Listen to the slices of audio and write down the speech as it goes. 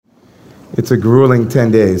It's a grueling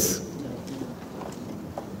 10 days.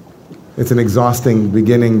 It's an exhausting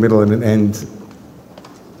beginning, middle, and an end.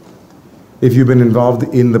 If you've been involved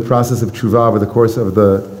in the process of tshuva over the course of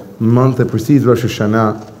the month that precedes Rosh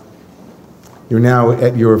Hashanah, you're now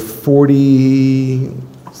at your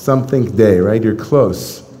 40-something day, right? You're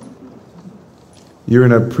close. You're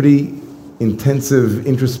in a pretty intensive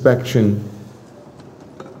introspection.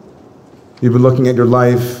 You've been looking at your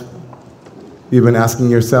life. You've been asking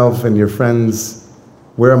yourself and your friends,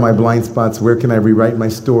 where are my blind spots? Where can I rewrite my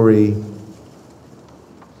story?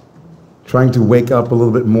 Trying to wake up a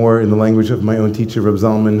little bit more in the language of my own teacher, Reb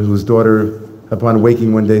Zalman, whose daughter, upon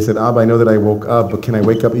waking one day, said, Abba, I know that I woke up, but can I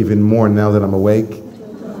wake up even more now that I'm awake?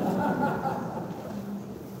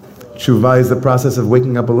 Tshuva is the process of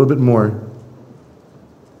waking up a little bit more.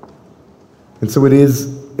 And so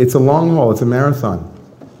it's a long haul, it's a marathon.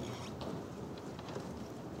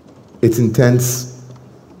 It's intense,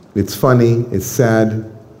 it's funny, it's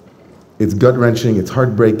sad, it's gut-wrenching, it's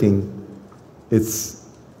heartbreaking, it's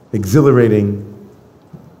exhilarating,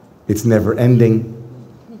 it's never-ending.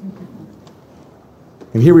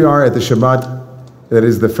 And here we are at the Shabbat, that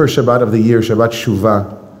is the first Shabbat of the year, Shabbat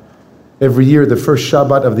Shuvah. Every year, the first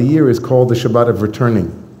Shabbat of the year is called the Shabbat of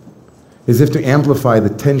returning, as if to amplify the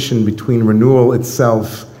tension between renewal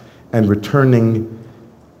itself and returning.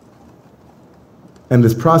 And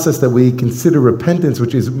this process that we consider repentance,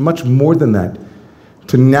 which is much more than that,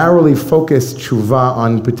 to narrowly focus tshuva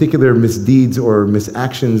on particular misdeeds or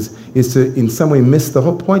misactions is to in some way miss the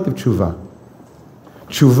whole point of tshuva.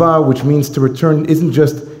 Tshuva, which means to return, isn't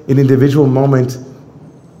just an individual moment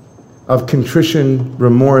of contrition,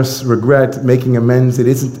 remorse, regret, making amends. It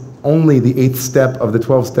isn't only the 8th step of the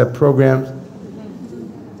 12-step program.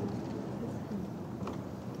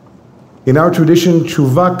 In our tradition,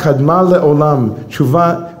 tshuva kadma le'olam.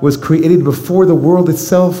 Tshuva was created before the world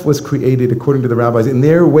itself was created, according to the rabbis, in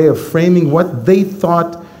their way of framing what they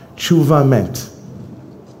thought tshuva meant.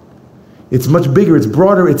 It's much bigger, it's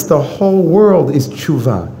broader, it's the whole world is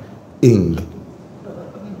tshuva-ing.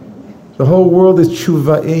 The whole world is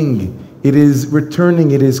tshuva-ing. It is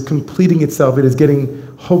returning, it is completing itself, it is getting,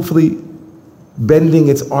 hopefully, bending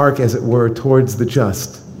its arc, as it were, towards the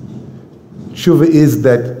just. Tshuva is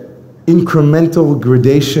that incremental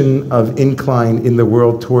gradation of incline in the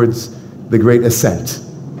world towards the great ascent.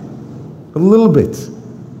 A little bit.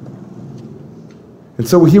 And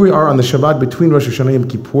so here we are on the Shabbat between Rosh Hashanah and Yom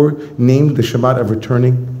Kippur, named the Shabbat of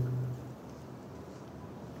returning.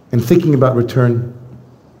 And thinking about return,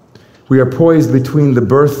 we are poised between the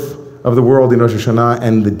birth of the world in Rosh Hashanah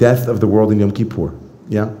and the death of the world in Yom Kippur.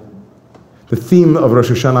 Yeah? The theme of Rosh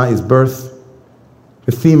Hashanah is birth.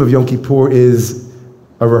 The theme of Yom Kippur is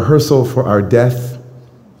a rehearsal for our death,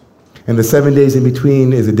 and the 7 days in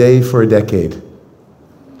between is a day for a decade.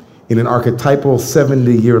 In an archetypal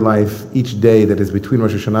 70-year life, each day that is between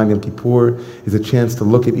Rosh Hashanah and Yom Kippur is a chance to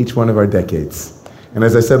look at each one of our decades. And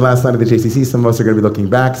as I said last night at the JCC, some of us are going to be looking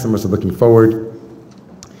back, some of us are looking forward.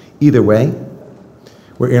 Either way,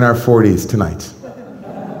 we're in our 40s tonight.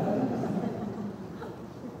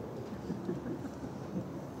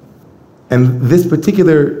 And this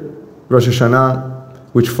particular Rosh Hashanah,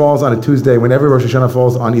 which falls on a Tuesday, whenever Rosh Hashanah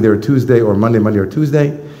falls on either a Tuesday or Monday or Tuesday,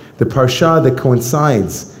 the parsha that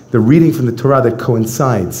coincides, the reading from the Torah that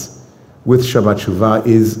coincides with Shabbat Shuvah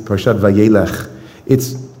is Parshat Vayelech.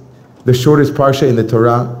 It's the shortest parsha in the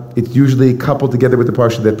Torah. It's usually coupled together with the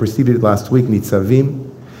parsha that preceded it last week, Nitzavim.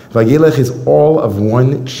 Vayelech is all of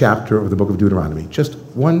one chapter of the book of Deuteronomy. Just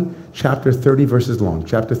one chapter, 30 verses long,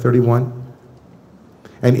 chapter 31.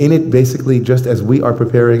 And in it, basically, just as we are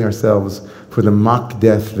preparing ourselves for the mock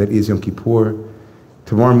death that is Yom Kippur,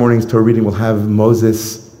 tomorrow morning's Torah reading will have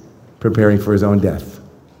Moses preparing for his own death.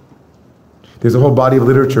 There's a whole body of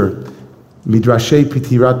literature, Midrashei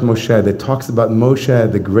Pitirat Moshe, that talks about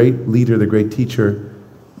Moshe, the great leader, the great teacher,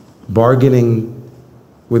 bargaining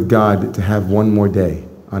with God to have one more day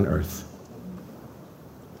on earth.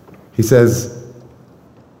 He says,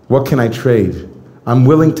 what can I trade? I'm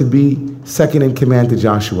willing to be second in command to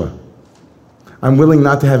Joshua. I'm willing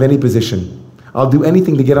not to have any position. I'll do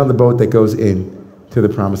anything to get on the boat that goes in to the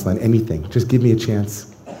promised land. Anything. Just give me a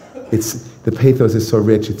chance. The pathos is so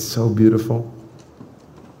rich. It's so beautiful.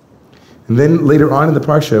 And then later on in the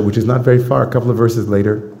Parsha, which is not very far, a couple of verses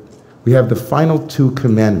later, we have the final 2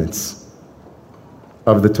 commandments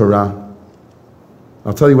of the Torah.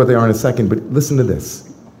 I'll tell you what they are in a second, but listen to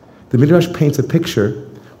this. The Midrash paints a picture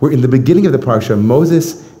where in the beginning of the Parsha,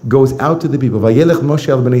 Moses goes out to the people, Vayelech Moshe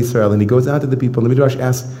el Bnei Yisrael, and he goes out to the people, and the Midrash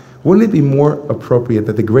asks, wouldn't it be more appropriate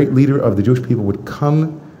that the great leader of the Jewish people would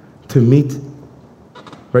come to meet,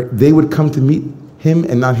 right? They would come to meet him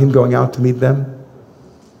and not him going out to meet them?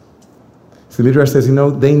 So the Midrash says,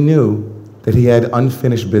 they knew that he had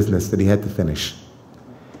unfinished business that he had to finish.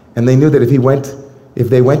 And they knew that if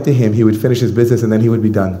they went to him, he would finish his business and then he would be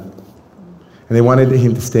done. And they wanted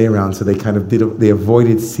him to stay around, so they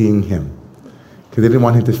avoided seeing him because they didn't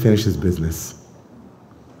want him to finish his business.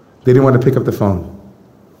 They didn't want to pick up the phone.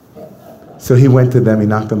 So he went to them, he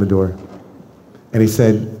knocked on the door, and he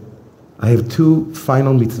said, I have 2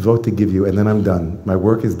 final mitzvot to give you, and then I'm done. My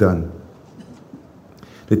work is done.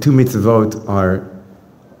 The 2 mitzvot are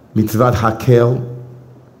mitzvat hakel,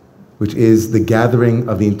 which is the gathering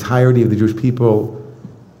of the entirety of the Jewish people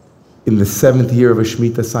in the 7th year of a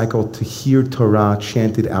Shemitah cycle to hear Torah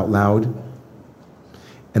chanted out loud.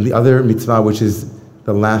 And the other mitzvah, which is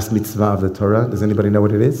the last mitzvah of the Torah, does anybody know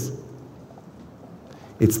what it is?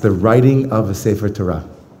 It's the writing of a Sefer Torah.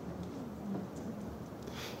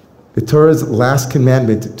 The Torah's last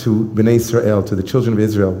commandment to Bnei Israel, to the children of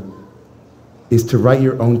Israel, is to write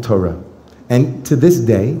your own Torah. And to this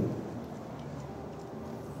day,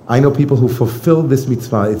 I know people who fulfill this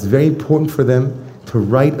mitzvah. It's very important for them to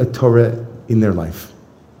write a Torah in their life.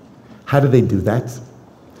 How do they do that?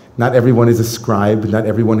 Not everyone is a scribe. Not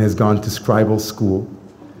everyone has gone to scribal school.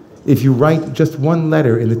 If you write just one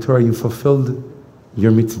letter in the Torah, you fulfilled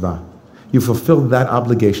your mitzvah. You fulfilled that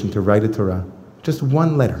obligation to write a Torah. Just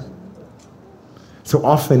one letter. So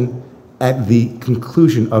often, at the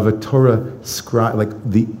conclusion of a Torah scribe, like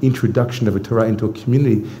the introduction of a Torah into a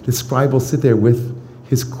community, the scribe will sit there with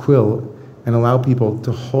his quill and allow people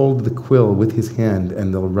to hold the quill with his hand,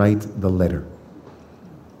 and they'll write the letter.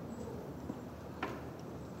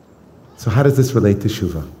 So how does this relate to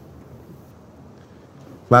Shuvah?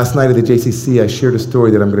 Last night at the JCC, I shared a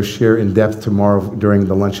story that I'm going to share in depth tomorrow during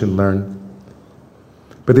the Lunch and Learn.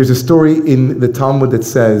 But there's a story in the Talmud that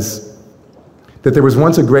says that there was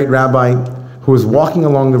once a great rabbi who was walking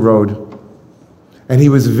along the road, and he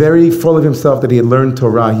was very full of himself that he had learned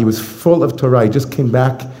Torah. He was full of Torah. He just came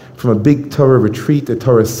back from a big Torah retreat, a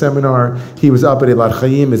Torah seminar. He was up at Elad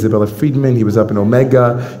Chaim, Isabella Friedman. He was up in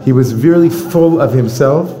Omega. He was really full of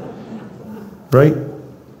himself, right?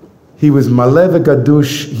 He was Malev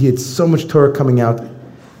Gadush. He had so much Torah coming out.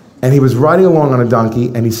 And he was riding along on a donkey,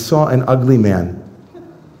 and he saw an ugly man.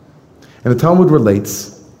 And the Talmud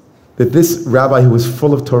relates that this rabbi who was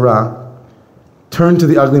full of Torah turned to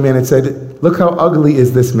the ugly man and said, look how ugly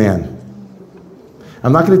is this man.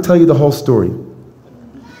 I'm not going to tell you the whole story,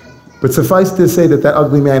 but suffice to say that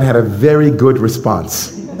ugly man had a very good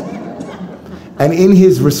response. And in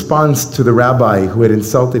his response to the rabbi who had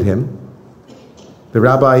insulted him, the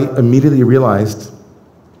rabbi immediately realized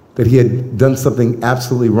that he had done something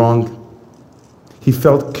absolutely wrong. He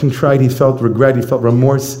felt contrite, he felt regret, he felt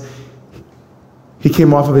remorse. He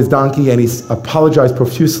came off of his donkey and he apologized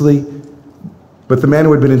profusely, but the man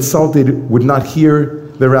who had been insulted would not hear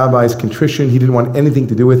the rabbi's contrition. He didn't want anything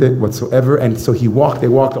to do with it whatsoever, and so they walked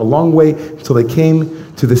a long way until they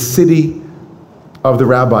came to the city of the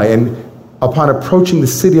rabbi. And upon approaching the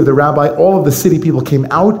city of the rabbi, all of the city people came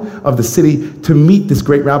out of the city to meet this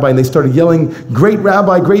great rabbi, and they started yelling, "Great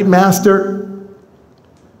rabbi, great master!"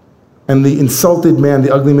 And the insulted man,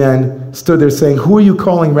 the ugly man, stood there saying, "Who are you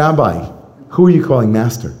calling rabbi? Who are you calling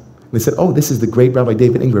master?" And they said, "Oh, this is the great Rabbi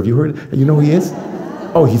David Inger. Have you heard? You know who he is?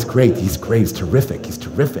 Oh, he's great. He's terrific. He's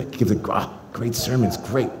terrific. He gives great sermons,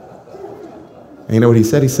 great." And you know what he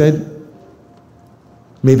said? He said,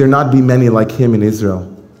 "May there not be many like him in Israel."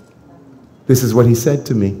 This is what he said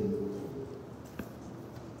to me.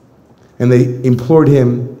 And they implored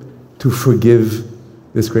him to forgive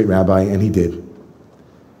this great rabbi, and he did.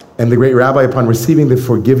 And the great rabbi, upon receiving the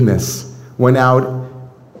forgiveness, went out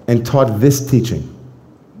and taught this teaching.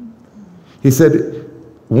 He said,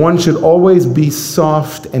 one should always be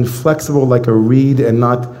soft and flexible like a reed and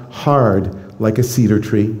not hard like a cedar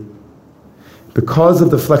tree. Because of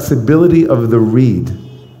the flexibility of the reed,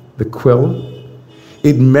 the quill,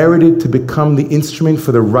 it merited to become the instrument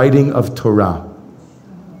for the writing of Torah.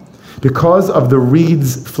 Because of the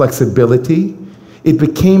reed's flexibility, it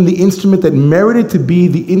became the instrument that merited to be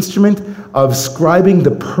the instrument of scribing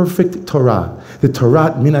the perfect Torah. The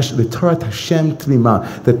Torah Hashem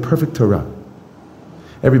Tmima, the perfect Torah.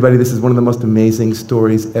 Everybody, this is one of the most amazing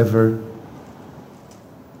stories ever.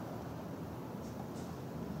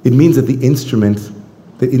 It means that the instrument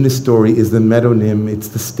that in the story is the medonym, it's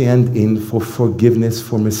the stand-in for forgiveness,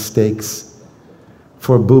 for mistakes,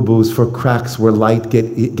 for boo-boos, for cracks where light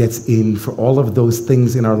gets in, for all of those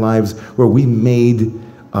things in our lives where we made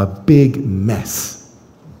a big mess.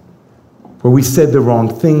 Where we said the wrong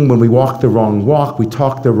thing, when we walked the wrong walk, we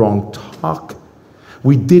talked the wrong talk.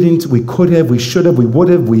 We didn't, we could have, we should have, we would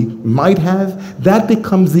have, we might have, that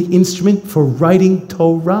becomes the instrument for writing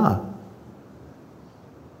Torah.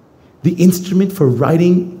 The instrument for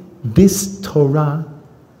writing this Torah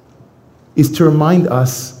is to remind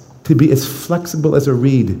us to be as flexible as a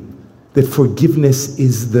reed, that forgiveness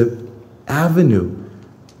is the avenue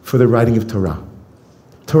for the writing of Torah.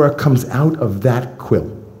 Torah comes out of that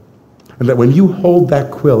quill. And that when you hold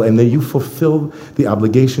that quill and then you fulfill the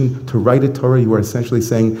obligation to write a Torah, you are essentially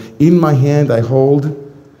saying, in my hand I hold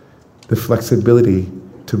the flexibility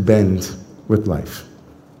to bend with life.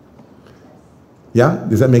 Yeah?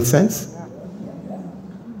 Does that make sense?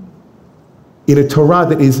 In a Torah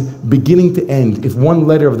that is beginning to end, if one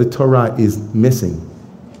letter of the Torah is missing,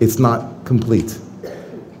 it's not complete.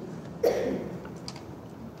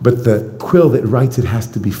 But the quill that writes it has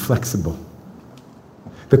to be flexible.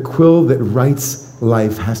 The quill that writes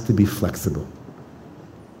life has to be flexible.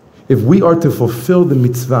 If we are to fulfill the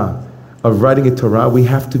mitzvah of writing a Torah, we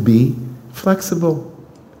have to be flexible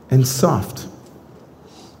and soft.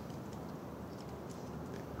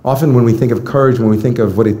 Often when we think of courage, when we think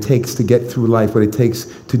of what it takes to get through life, what it takes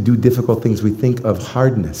to do difficult things, we think of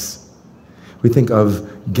hardness. We think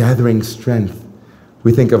of gathering strength.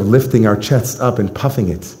 We think of lifting our chest up and puffing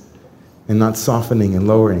it and not softening and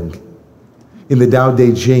lowering. In the Tao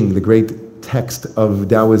Te Ching, the great text of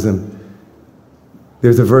Taoism,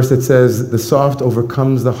 there's a verse that says, the soft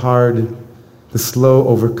overcomes the hard, the slow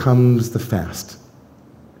overcomes the fast.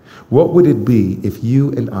 What would it be if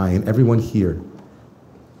you and I and everyone here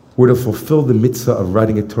were to fulfill the mitzvah of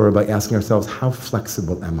writing a Torah by asking ourselves, how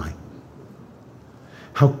flexible am I?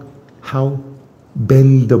 How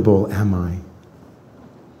bendable am I?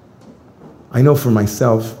 I know for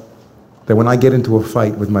myself that when I get into a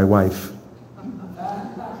fight with my wife,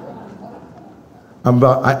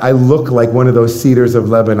 I look like one of those cedars of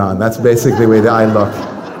Lebanon. That's basically the way that I look.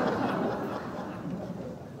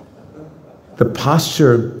 The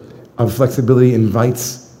posture of flexibility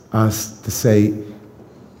invites us to say,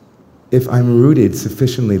 if I'm rooted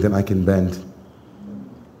sufficiently, then I can bend.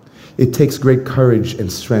 It takes great courage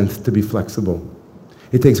and strength to be flexible.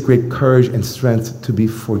 It takes great courage and strength to be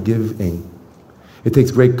forgiving. It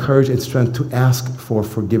takes great courage and strength to ask for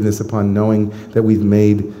forgiveness upon knowing that we've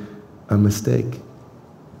made a mistake.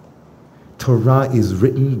 Torah is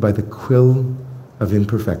written by the quill of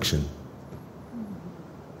imperfection.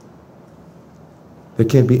 There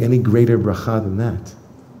can't be any greater bracha than that.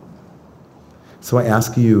 So I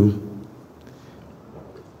ask you,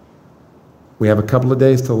 we have a couple of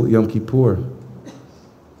days till Yom Kippur.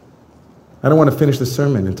 I don't want to finish the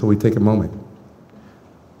sermon until we take a moment.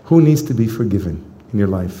 Who needs to be forgiven in your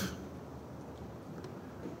life?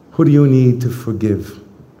 Who do you need to forgive?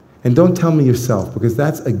 And don't tell me yourself, because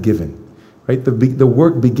that's a given. Right? The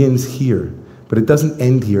work begins here, but it doesn't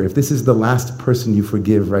end here. If this is the last person you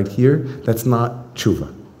forgive right here, that's not tshuva.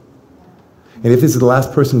 And if this is the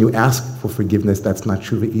last person you ask for forgiveness, that's not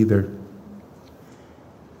tshuva either.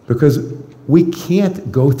 Because we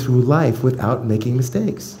can't go through life without making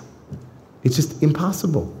mistakes. It's just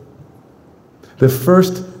impossible. The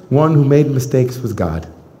first one who made mistakes was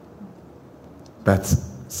God. That's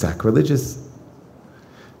sacrilegious.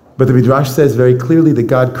 But the Midrash says very clearly that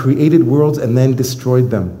God created worlds and then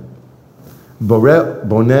destroyed them. Boreh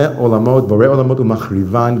olamot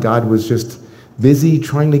umachrivan. God was just busy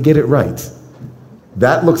trying to get it right.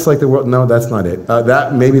 That looks like the world. No, that's not it. Not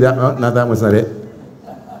that was not it.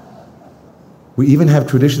 We even have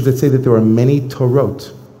traditions that say that there are many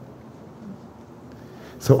Torot.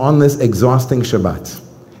 So on this exhausting Shabbat,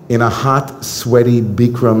 in a hot, sweaty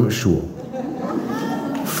Bikram shul,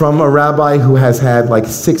 from a rabbi who has had like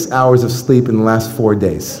 6 hours of sleep in the last 4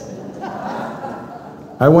 days,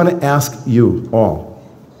 I want to ask you all,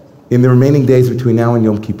 in the remaining days between now and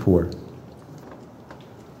Yom Kippur,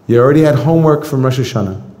 you already had homework from Rosh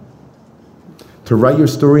Hashanah, to write your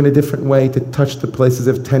story in a different way, to touch the places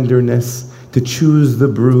of tenderness, to choose the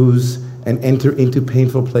bruise and enter into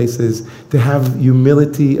painful places, to have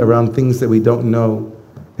humility around things that we don't know,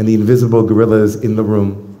 and the invisible gorillas in the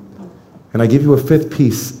room. And I give you a fifth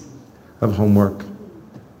piece of homework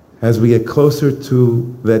as we get closer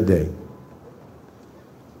to that day.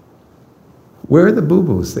 Where are the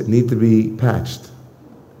boo-boos that need to be patched?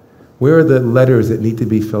 Where are the letters that need to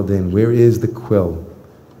be filled in? Where is the quill?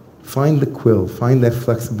 Find the quill, find that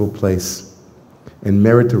flexible place, and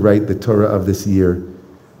merit to write the Torah of this year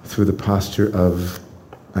through the posture of,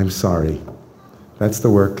 I'm sorry. That's the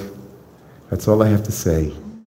work. That's all I have to say.